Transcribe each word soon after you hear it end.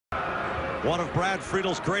One of Brad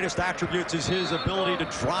Friedel's greatest attributes is his ability to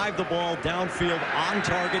drive the ball downfield on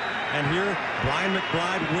target. And here, Brian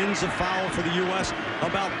McBride wins a foul for the U.S.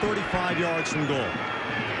 about 35 yards from goal.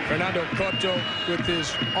 Fernando Couto with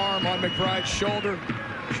his arm on McBride's shoulder.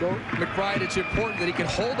 So McBride, it's important that he can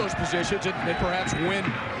hold those positions and perhaps win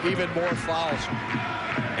even more fouls.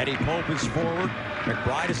 Eddie Pope is forward.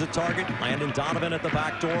 McBride is a target. Landon Donovan at the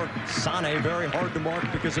back door. Sane, very hard to mark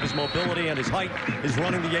because of his mobility and his height, is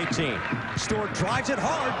running the 18. Stewart drives it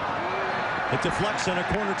hard. It deflects in a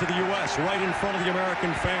corner to the U.S. right in front of the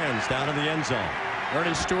American fans down in the end zone.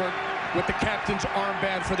 Ernie Stewart with the captain's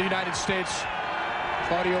armband for the United States.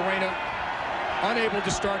 Claudio Reyna unable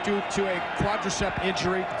to start due to a quadricep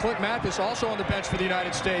injury. Clint Mathis also on the bench for the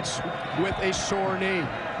United States with a sore knee.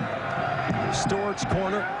 Stewart's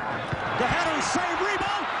corner. The header, save,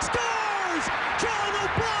 rebound, scores! John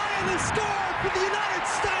O'Brien has scored for the United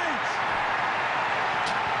States!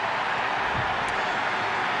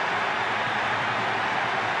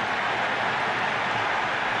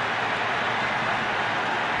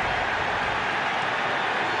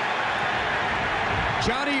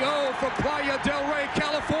 Johnny O for Playa del Rey,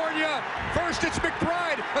 California. First it's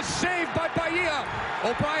McBride, a save by Bahia.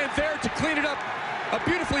 O'Brien there to clean it up. A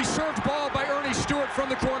beautifully served ball by Ernie Stewart from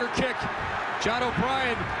the corner kick. John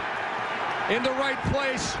O'Brien in the right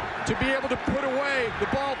place to be able to put away the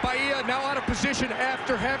ball. Bahia now out of position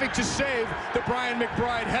after having to save the Brian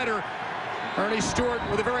McBride header. Ernie Stewart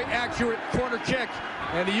with a very accurate corner kick.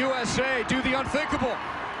 And the USA do the unthinkable.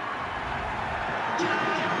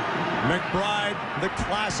 McBride, the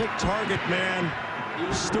classic target man.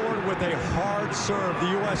 Stewart with a hard serve. The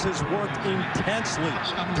U.S. has worked intensely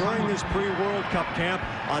during this pre-World Cup camp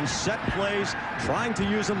on set plays, trying to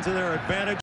use them to their advantage.